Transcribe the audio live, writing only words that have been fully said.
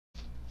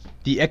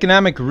The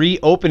economic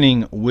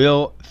reopening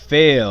will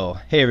fail.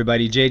 Hey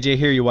everybody, JJ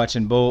here. You're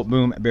watching Bull,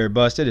 Boom, Bear,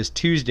 Bust. It is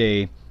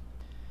Tuesday,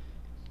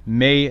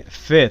 May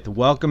 5th.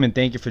 Welcome and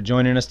thank you for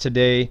joining us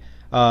today.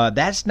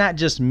 That's not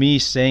just me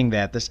saying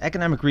that. This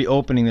economic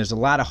reopening, there's a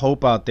lot of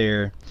hope out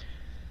there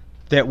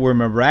that we're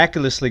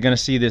miraculously going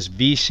to see this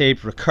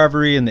V-shaped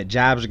recovery and that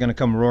jobs are going to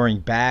come roaring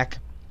back.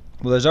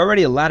 Well, there's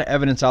already a lot of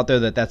evidence out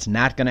there that that's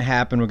not going to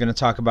happen. We're going to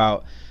talk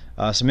about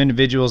some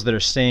individuals that are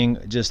saying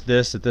just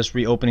this, that this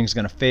reopening is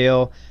going to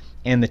fail.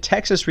 And the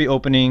Texas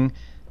reopening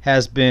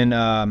has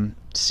been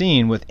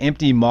seen with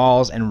empty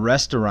malls and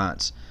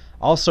restaurants.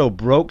 Also,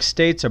 broke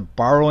states are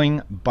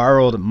borrowing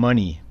borrowed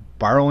money.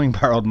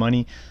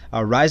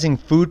 Rising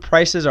food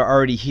prices are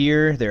already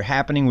here. They're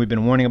happening. We've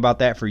been warning about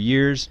that for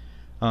years.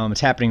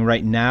 It's happening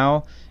right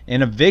now.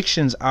 And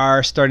evictions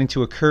are starting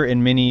to occur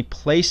in many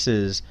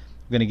places.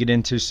 We're going to get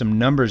into some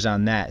numbers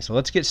on that. So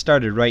let's get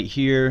started right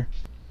here.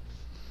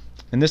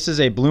 And this is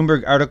a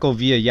Bloomberg article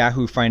via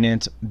Yahoo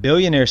Finance.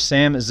 Billionaire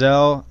Sam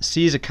Zell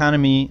sees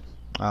economy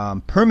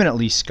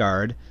permanently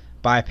scarred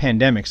by a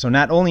pandemic. So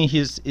not only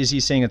is he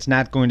saying it's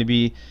not going to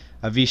be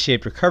a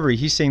V-shaped recovery,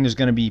 he's saying there's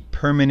going to be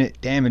permanent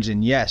damage.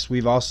 And yes,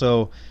 we've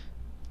also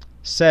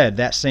said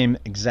that same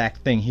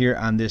exact thing here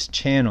on this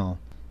channel.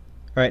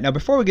 All right, now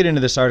before we get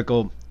into this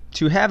article,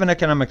 to have an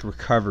economic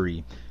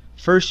recovery,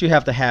 first you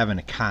have to have an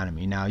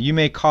economy. Now you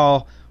may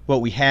call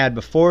what we had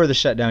before the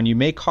shutdown, you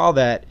may call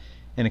that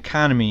an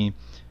economy,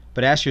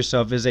 but ask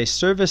yourself, is a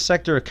service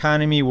sector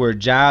economy where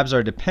jobs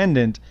are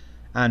dependent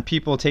on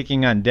people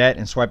taking on debt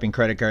and swiping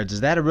credit cards,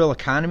 is that a real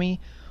economy?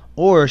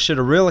 Or should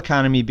a real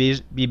economy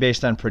be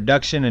based on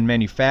production and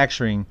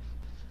manufacturing?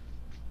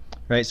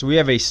 Right, so we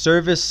have a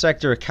service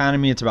sector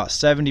economy. It's about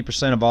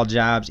 70% of all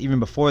jobs, even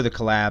before the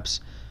collapse,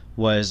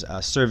 was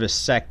service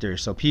sector.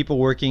 So people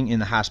working in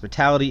the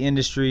hospitality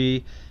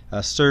industry,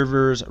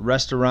 servers,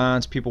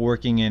 restaurants, people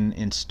working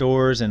in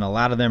stores, and a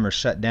lot of them are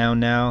shut down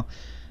now.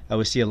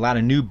 We see a lot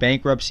of new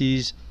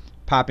bankruptcies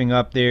popping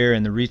up there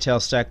in the retail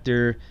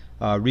sector.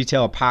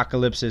 Retail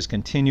apocalypse is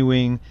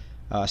continuing,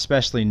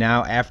 especially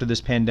now after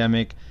this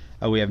pandemic.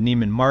 We have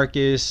Neiman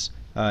Marcus,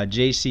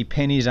 J.C.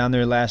 Penney's on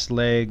their last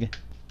leg,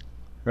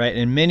 right?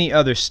 And many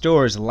other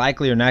stores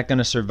likely are not going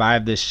to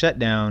survive this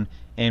shutdown.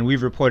 And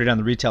we've reported on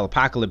the retail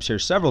apocalypse here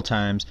several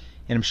times.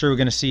 And I'm sure we're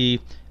going to see,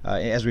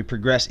 as we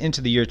progress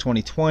into the year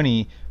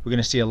 2020, we're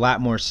going to see a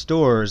lot more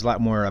stores, a lot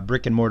more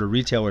brick and mortar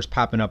retailers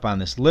popping up on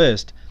this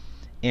list.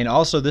 And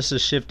also this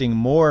is shifting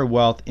more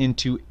wealth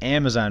into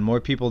Amazon. More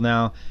people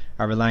now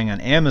are relying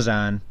on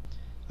Amazon.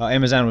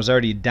 Amazon was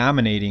already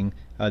dominating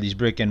these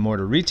brick and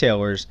mortar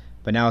retailers,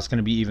 but now it's going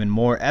to be even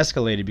more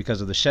escalated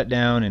because of the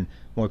shutdown and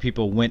more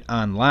people went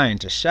online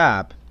to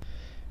shop.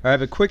 I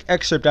have a quick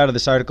excerpt out of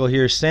this article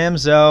here. Sam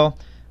Zell,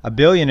 a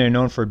billionaire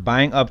known for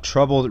buying up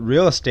troubled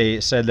real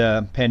estate, said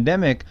the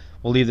pandemic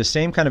will leave the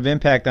same kind of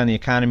impact on the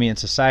economy and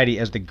society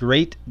as the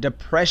Great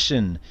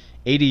Depression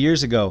 80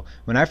 years ago.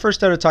 When I first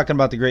started talking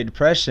about the Great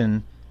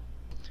Depression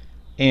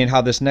and how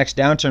this next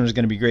downturn is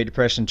going to be Great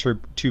Depression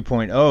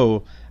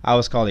 2.0, I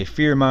was called a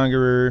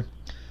fearmongerer.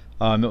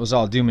 It was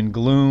all doom and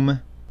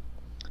gloom.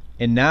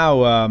 And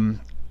now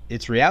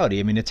it's reality.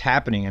 I mean, it's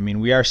happening. I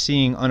mean, we are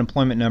seeing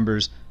unemployment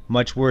numbers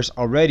much worse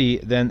already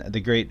than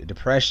the Great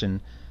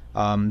Depression.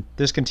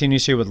 This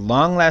continues here with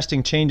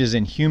long-lasting changes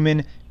in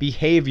human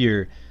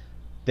behavior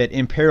that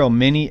imperil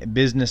many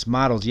business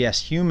models.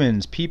 Yes,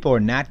 humans, people are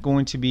not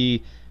going to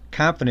be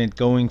confident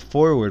going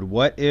forward.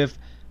 What if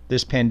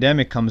this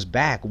pandemic comes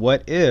back?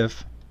 What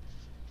if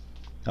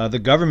the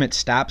government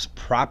stops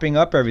propping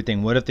up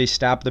everything? What if they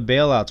stop the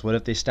bailouts? What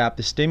if they stop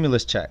the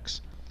stimulus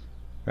checks?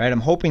 Right? I'm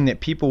hoping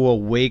that people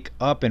will wake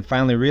up and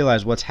finally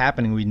realize what's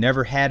happening. We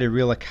never had a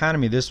real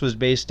economy. This was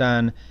based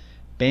on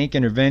bank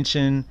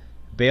intervention,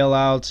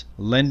 bailouts,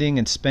 lending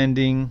and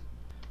spending,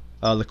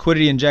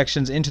 liquidity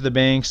injections into the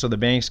banks so the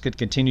banks could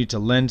continue to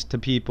lend to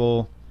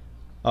people.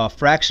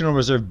 Fractional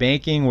reserve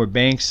banking, where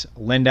banks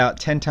lend out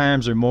 10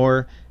 times or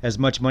more as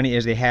much money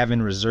as they have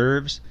in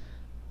reserves,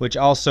 which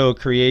also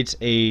creates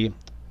a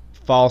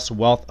false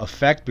wealth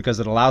effect because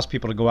it allows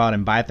people to go out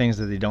and buy things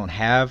that they don't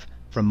have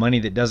from money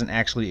that doesn't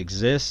actually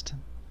exist.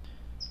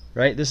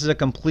 Right? This is a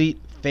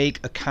complete fake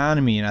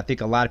economy, and I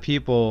think a lot of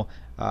people,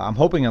 I'm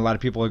hoping a lot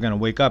of people are going to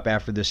wake up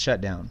after this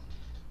shutdown.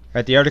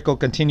 Right? The article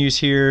continues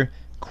here,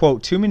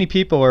 quote, too many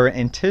people are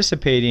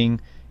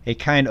anticipating a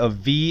kind of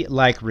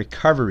V-like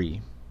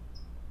recovery.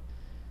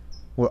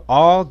 We're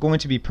all going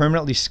to be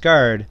permanently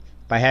scarred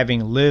by having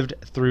lived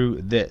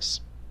through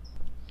this.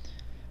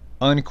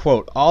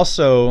 Unquote.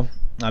 Also,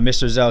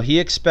 Mr. Zell, he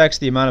expects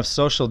the amount of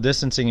social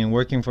distancing and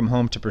working from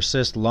home to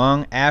persist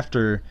long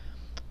after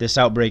this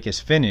outbreak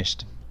is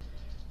finished.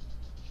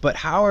 But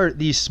how are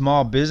these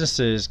small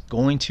businesses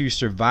going to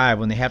survive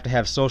when they have to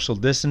have social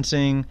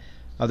distancing?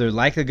 They're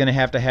likely going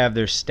to have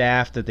their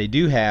staff that they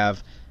do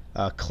have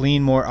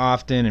clean more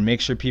often and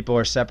make sure people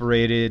are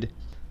separated.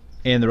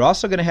 And they're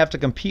also going to have to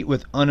compete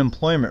with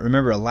unemployment.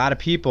 Remember, a lot of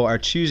people are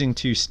choosing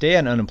to stay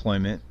on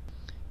unemployment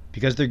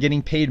because they're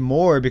getting paid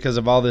more because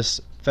of all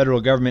this federal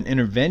government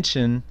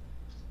intervention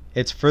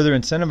it's further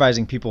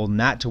incentivizing people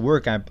not to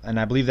work. And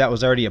I believe that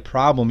was already a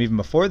problem even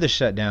before the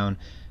shutdown,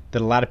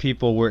 that a lot of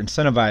people were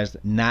incentivized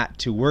not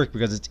to work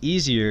because it's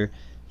easier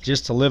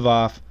just to live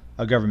off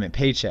a government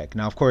paycheck.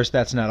 Now, of course,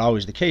 that's not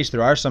always the case.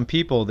 There are some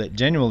people that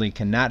genuinely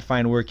cannot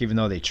find work even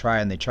though they try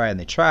and they try and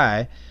they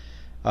try.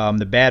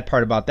 The bad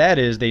part about that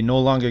is they no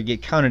longer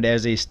get counted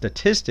as a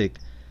statistic.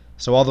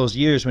 So all those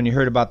years when you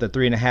heard about the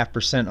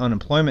 3.5%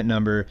 unemployment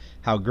number,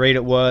 how great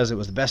it was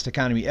the best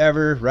economy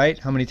ever, right?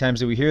 How many times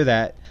did we hear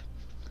that?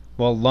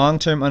 Well,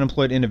 long-term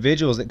unemployed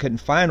individuals that couldn't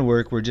find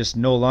work were just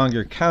no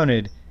longer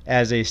counted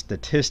as a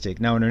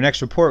statistic. Now, in our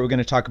next report, we're going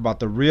to talk about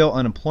the real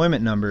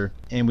unemployment number.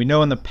 And we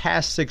know in the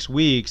past 6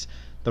 weeks,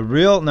 the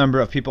real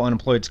number of people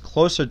unemployed is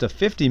closer to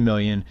 50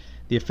 million.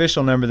 The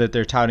official number that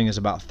they're touting is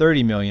about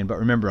 30 million. But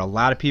remember, a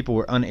lot of people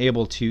were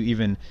unable to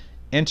even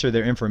enter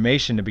their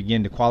information to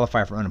begin to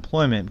qualify for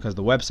unemployment because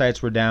the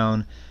websites were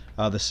down,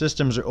 the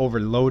systems are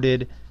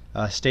overloaded,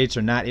 states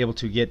are not able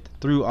to get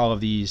through all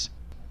of these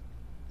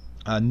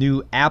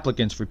new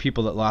applicants for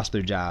people that lost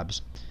their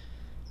jobs.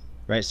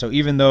 Right, so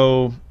even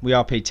though we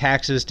all pay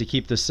taxes to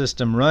keep the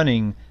system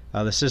running,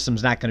 the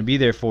system's not going to be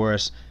there for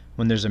us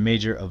when there's a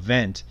major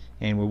event,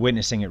 and we're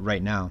witnessing it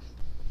right now.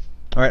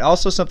 All right,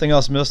 also something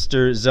else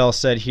Mr. Zell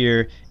said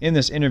here in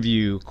this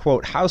interview,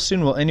 quote, how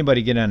soon will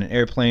anybody get on an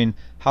airplane?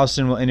 How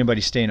soon will anybody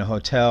stay in a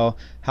hotel?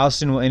 How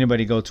soon will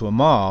anybody go to a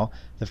mall?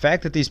 The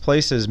fact that these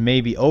places may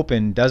be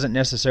open doesn't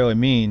necessarily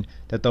mean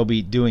that they'll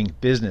be doing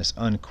business,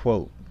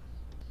 unquote.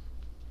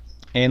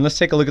 And let's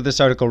take a look at this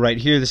article right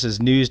here. This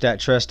is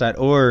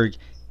news.trust.org.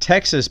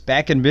 Texas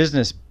back in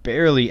business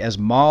barely as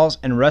malls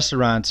and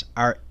restaurants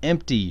are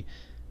empty,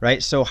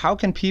 right? So how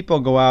can people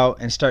go out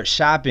and start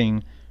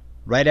shopping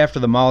right after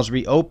the malls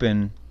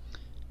reopen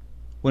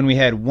when we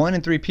had 1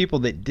 in 3 people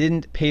that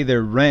didn't pay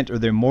their rent or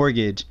their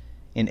mortgage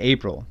in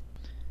April,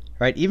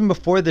 right? Even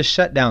before the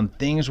shutdown,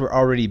 things were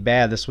already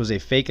bad. This was a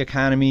fake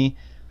economy.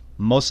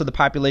 Most of the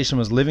population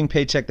was living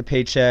paycheck to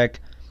paycheck.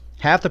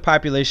 Half the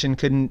population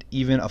couldn't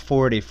even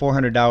afford a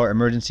 $400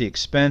 emergency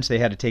expense. They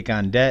had to take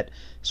on debt,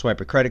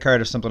 swipe a credit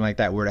card if something like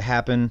that were to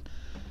happen.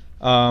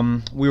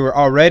 We were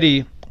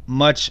already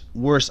much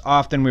worse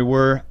off than we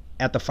were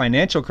at the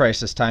financial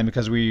crisis time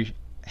because we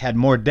had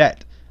more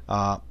debt.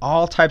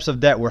 All types of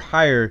debt were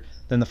higher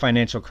than the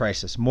financial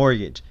crisis.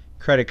 Mortgage,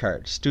 credit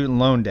card, student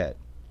loan debt,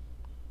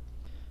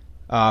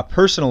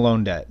 personal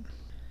loan debt,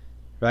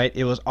 right?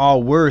 It was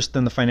all worse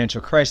than the financial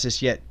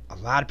crisis, yet a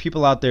lot of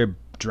people out there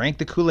drank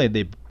the Kool-Aid.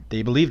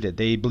 They believed it.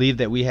 They believed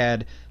that we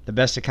had the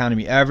best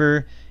economy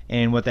ever,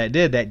 and what that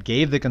did, that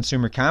gave the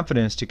consumer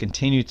confidence to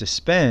continue to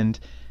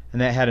spend,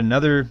 and that had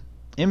another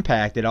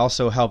impact. It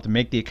also helped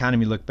make the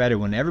economy look better.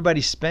 When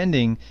everybody's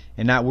spending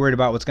and not worried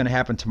about what's going to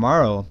happen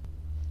tomorrow,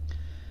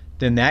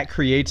 then that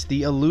creates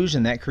the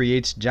illusion, that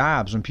creates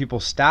jobs. When people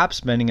stop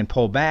spending and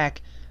pull back,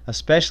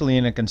 especially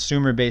in a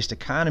consumer-based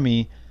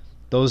economy,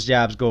 those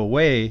jobs go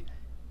away.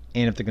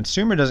 And if the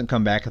consumer doesn't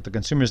come back, if the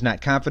consumer is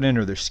not confident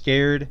or they're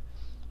scared,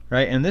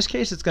 right? In this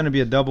case, it's going to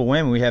be a double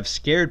whammy. We have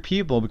scared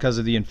people because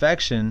of the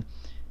infection,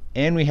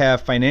 and we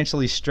have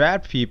financially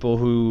strapped people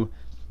who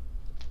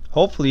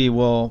hopefully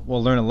will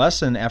learn a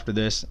lesson after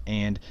this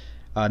and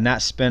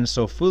not spend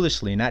so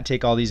foolishly, not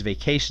take all these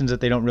vacations that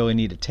they don't really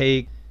need to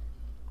take,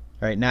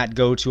 right? Not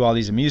go to all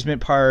these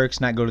amusement parks,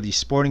 not go to these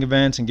sporting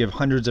events and give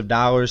hundreds of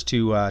dollars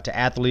to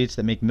athletes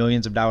that make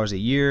millions of dollars a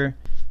year.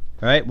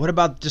 Right? What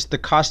about just the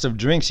cost of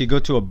drinks? You go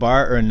to a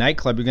bar or a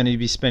nightclub, you're going to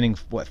be spending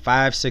what, $5,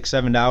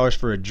 $6, $7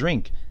 for a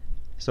drink.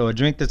 So a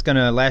drink that's going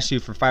to last you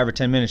for 5 or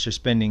 10 minutes, you're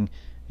spending,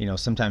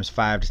 sometimes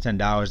 $5 to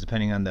 $10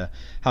 depending on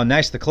how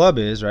nice the club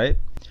is, right?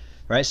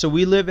 Right. So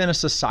we live in a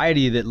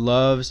society that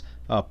loves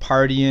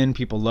partying.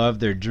 People love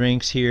their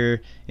drinks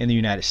here in the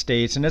United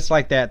States, and it's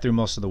like that through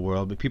most of the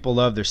world. But people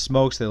love their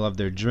smokes, they love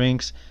their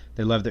drinks,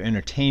 they love their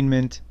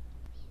entertainment.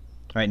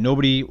 Right?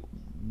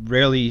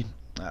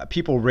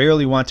 People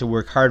rarely want to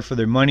work hard for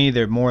their money.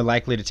 They're more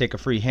likely to take a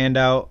free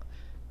handout.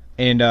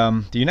 And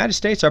the United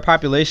States, our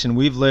population,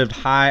 we've lived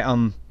high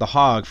on the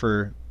hog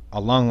for a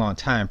long, long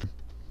time.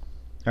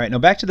 All right, now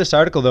back to this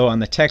article, though, on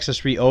the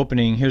Texas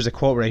reopening. Here's a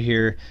quote right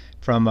here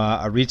from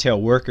a retail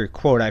worker.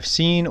 Quote, I've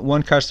seen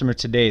one customer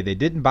today. They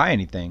didn't buy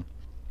anything.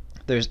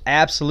 There's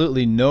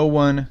absolutely no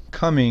one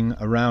coming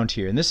around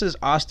here. And this is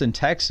Austin,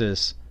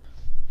 Texas,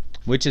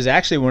 which is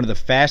actually one of the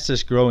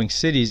fastest growing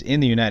cities in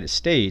the United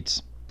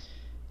States.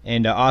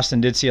 And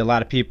Austin did see a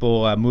lot of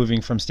people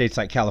moving from states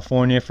like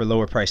California for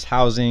lower priced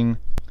housing,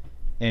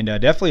 and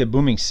definitely a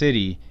booming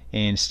city.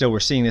 And still we're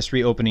seeing this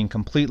reopening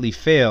completely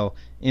fail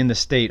in the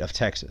state of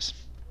Texas.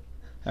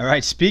 All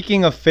right,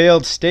 speaking of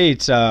failed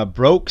states,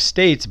 broke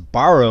states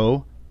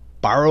borrowed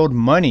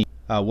money.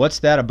 What's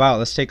that about?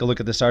 Let's take a look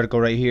at this article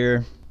right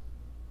here.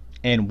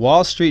 And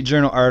Wall Street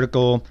Journal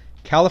article,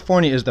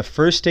 California is the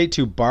first state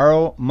to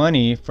borrow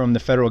money from the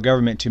federal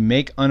government to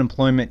make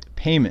unemployment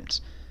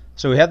payments.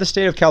 So we have the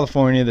state of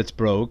California that's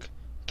broke,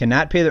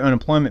 cannot pay their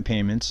unemployment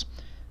payments.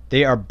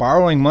 They are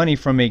borrowing money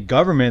from a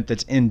government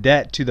that's in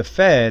debt to the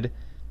Fed,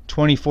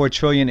 $24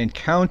 trillion and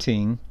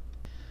counting.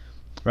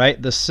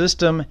 right? The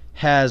system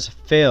has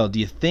failed. Do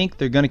you think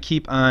they're going to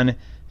keep on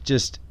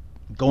just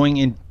going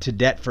into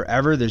debt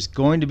forever? There's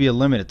going to be a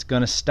limit. It's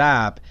going to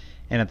stop,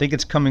 and I think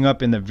it's coming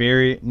up in the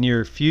very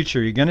near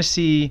future. You're going to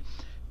see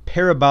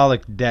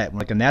parabolic debt,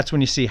 and that's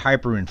when you see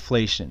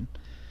hyperinflation.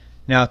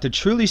 Now, to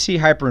truly see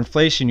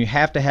hyperinflation, you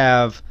have to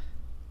have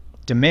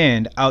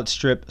demand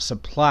outstrip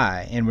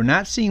supply, and we're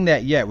not seeing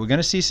that yet. We're going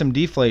to see some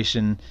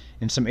deflation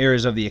in some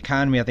areas of the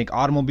economy. I think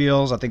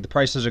automobiles, I think the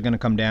prices are going to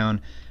come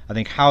down. I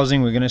think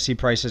housing, we're going to see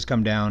prices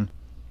come down.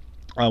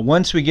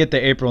 Once we get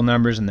the April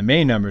numbers and the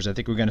May numbers, I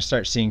think we're going to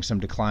start seeing some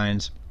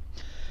declines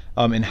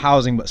in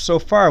housing. But so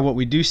far, what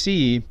we do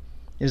see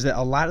is that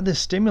a lot of this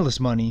stimulus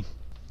money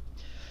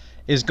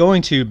is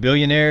going to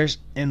billionaires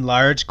and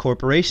large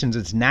corporations.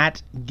 It's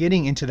not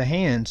getting into the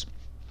hands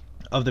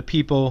of the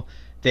people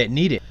that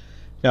need it.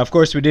 Now, of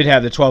course, we did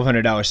have the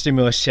 $1,200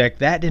 stimulus check.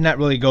 That did not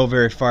really go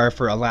very far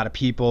for a lot of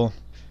people.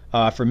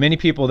 For many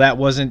people, that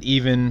wasn't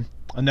even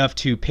enough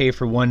to pay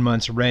for 1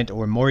 month's rent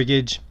or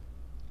mortgage.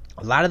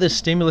 A lot of this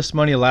stimulus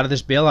money, a lot of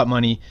this bailout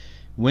money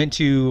went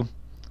to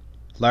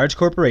large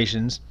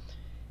corporations.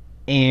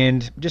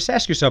 And just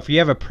ask yourself, if you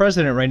have a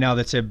president right now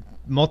that's a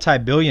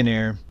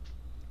multi-billionaire,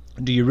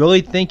 do you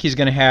really think he's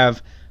going to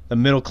have the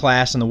middle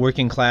class and the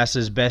working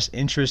class's best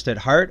interest at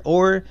heart,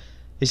 or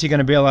is he going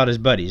to bail out his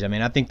buddies? I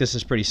mean, I think this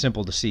is pretty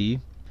simple to see.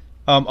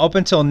 Up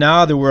until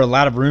now, there were a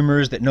lot of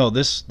rumors that no,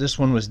 this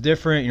one was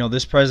different. You know,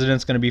 this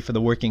president's going to be for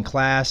the working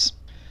class.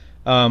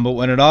 But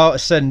when it all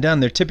is said and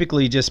done, they're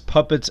typically just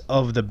puppets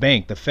of the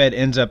bank. The Fed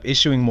ends up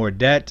issuing more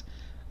debt.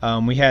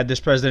 We had this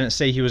president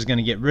say he was going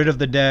to get rid of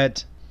the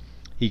debt.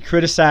 He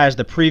criticized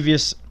the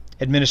previous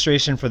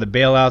administration for the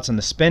bailouts and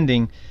the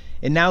spending,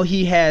 and now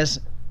he has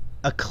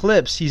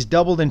eclipsed, he's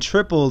doubled and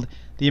tripled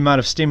the amount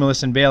of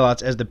stimulus and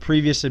bailouts as the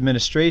previous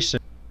administration.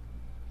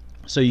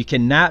 So you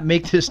cannot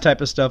make this type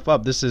of stuff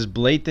up. This is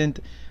blatant,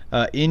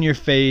 in your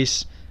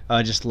face,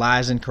 just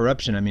lies and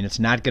corruption. I mean, it's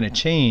not going to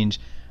change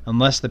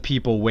unless the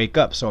people wake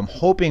up. So I'm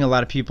hoping a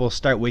lot of people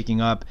start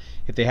waking up,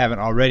 if they haven't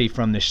already,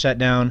 from this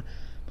shutdown.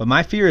 But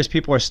my fear is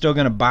people are still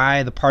going to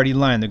buy the party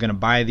line. They're going to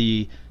buy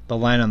the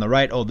line on the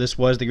right. Oh, this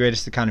was the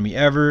greatest economy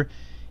ever.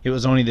 It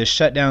was only this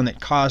shutdown that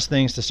caused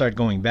things to start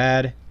going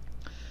bad.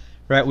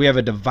 Right? We have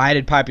a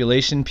divided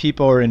population.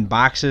 People are in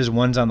boxes.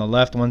 One's on the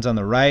left, one's on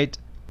the right.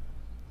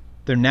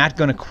 They're not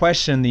going to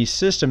question the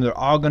system. They're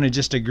all going to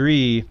just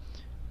agree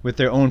with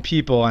their own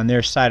people on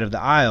their side of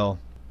the aisle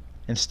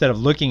instead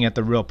of looking at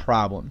the real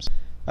problems.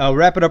 We'll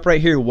wrap it up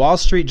right here. Wall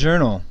Street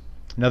Journal,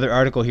 another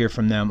article here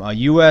from them.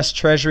 U.S.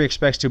 Treasury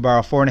expects to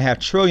borrow $4.5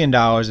 trillion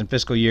in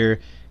fiscal year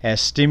as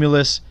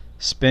stimulus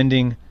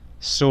spending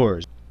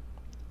soars.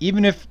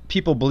 Even if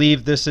people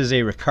believe this is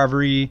a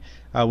recovery,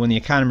 when the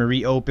economy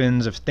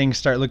reopens, if things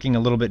start looking a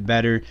little bit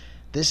better,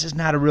 this is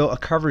not a real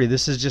recovery.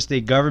 This is just a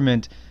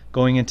government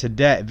going into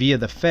debt via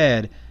the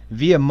Fed,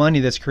 via money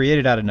that's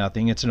created out of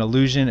nothing. It's an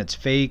illusion. It's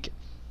fake.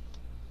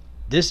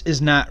 This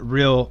is not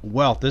real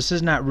wealth. This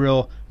is not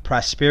real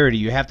prosperity.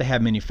 You have to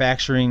have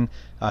manufacturing,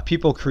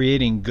 people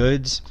creating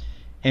goods.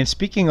 And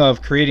speaking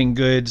of creating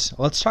goods,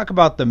 let's talk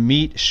about the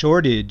meat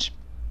shortage.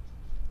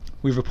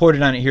 We've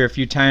reported on it here a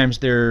few times.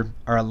 There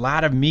are a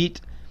lot of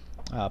meat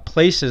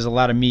places, a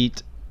lot of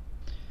meat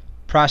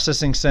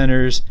processing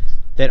centers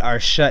that are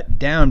shut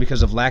down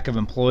because of lack of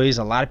employees.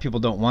 A lot of people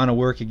don't want to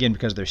work, again,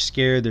 because they're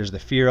scared. There's the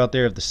fear out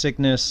there of the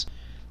sickness.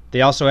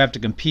 They also have to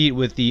compete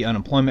with the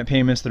unemployment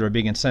payments that are a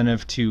big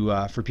incentive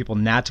to for people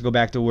not to go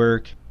back to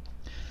work.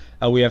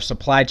 We have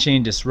supply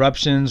chain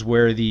disruptions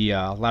where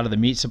a lot of the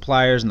meat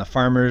suppliers and the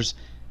farmers,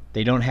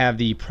 they don't have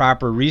the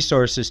proper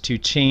resources to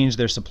change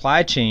their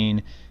supply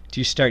chain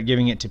to start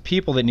giving it to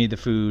people that need the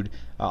food.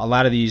 A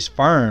lot of these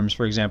farms,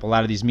 for example, a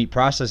lot of these meat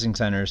processing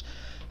centers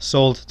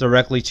sold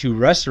directly to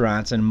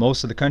restaurants, and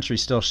most of the country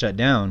is still shut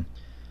down.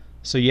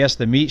 So yes,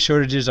 the meat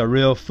shortages are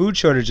real, food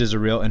shortages are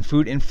real, and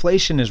food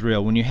inflation is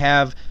real. When you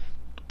have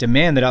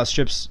demand that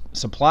outstrips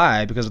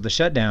supply because of the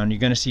shutdown, you're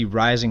going to see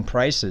rising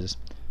prices.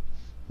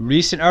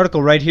 Recent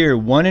article right here,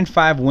 1 in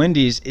 5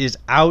 Wendy's is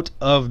out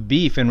of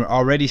beef, and we're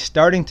already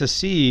starting to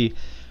see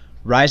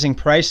rising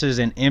prices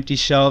and empty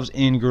shelves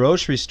in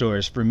grocery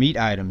stores for meat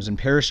items and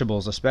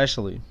perishables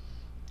especially.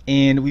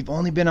 And we've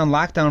only been on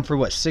lockdown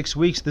for, 6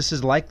 weeks? This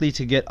is likely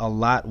to get a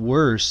lot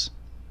worse.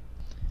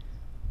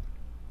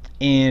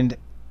 And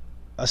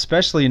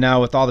especially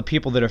now with all the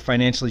people that are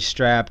financially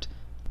strapped,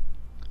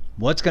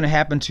 what's going to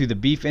happen to the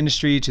beef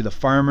industry, to the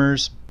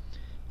farmers?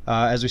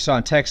 As we saw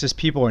in Texas,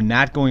 people are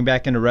not going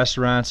back into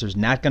restaurants. There's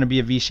not going to be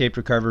a V-shaped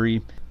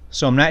recovery.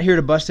 So I'm not here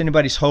to bust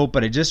anybody's hope,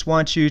 but I just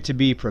want you to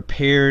be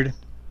prepared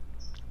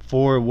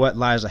for what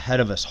lies ahead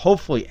of us.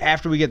 Hopefully,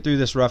 after we get through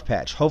this rough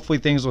patch, hopefully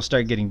things will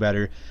start getting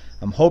better.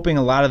 I'm hoping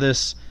a lot of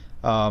this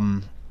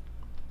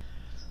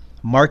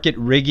market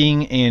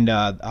rigging and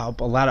I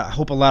hope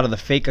a lot of the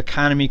fake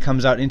economy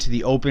comes out into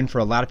the open for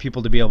a lot of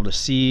people to be able to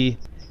see,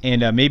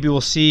 and maybe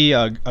we'll see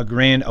a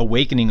grand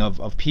awakening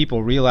of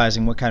people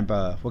realizing what kind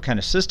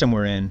of system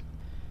we're in.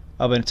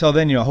 But until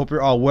then, I hope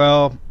you're all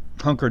well,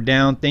 hunker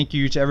down. Thank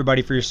you to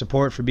everybody for your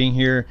support, for being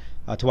here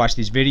to watch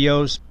these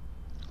videos.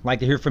 I'd like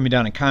to hear from you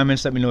down in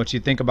comments. Let me know what you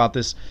think about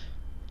this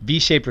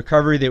V-shaped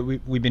recovery that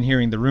we've been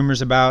hearing the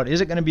rumors about.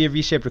 Is it going to be a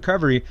V-shaped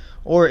recovery,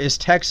 or is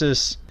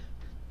Texas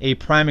a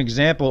prime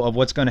example of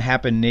what's going to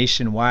happen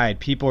nationwide?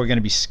 People are going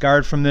to be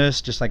scarred from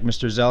this, just like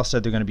Mr. Zell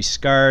said. They're going to be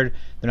scarred.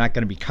 They're not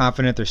going to be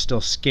confident. They're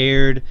still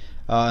scared.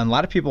 And a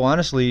lot of people,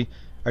 honestly,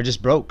 are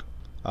just broke.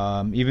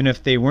 Even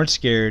if they weren't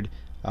scared,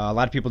 a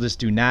lot of people just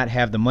do not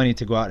have the money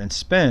to go out and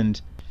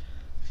spend,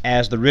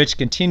 as the rich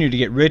continue to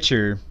get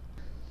richer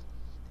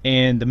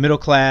and the middle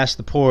class,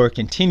 the poor,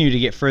 continue to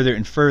get further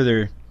and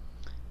further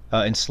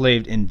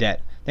enslaved in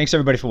debt. Thanks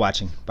everybody for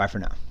watching. Bye for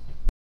now.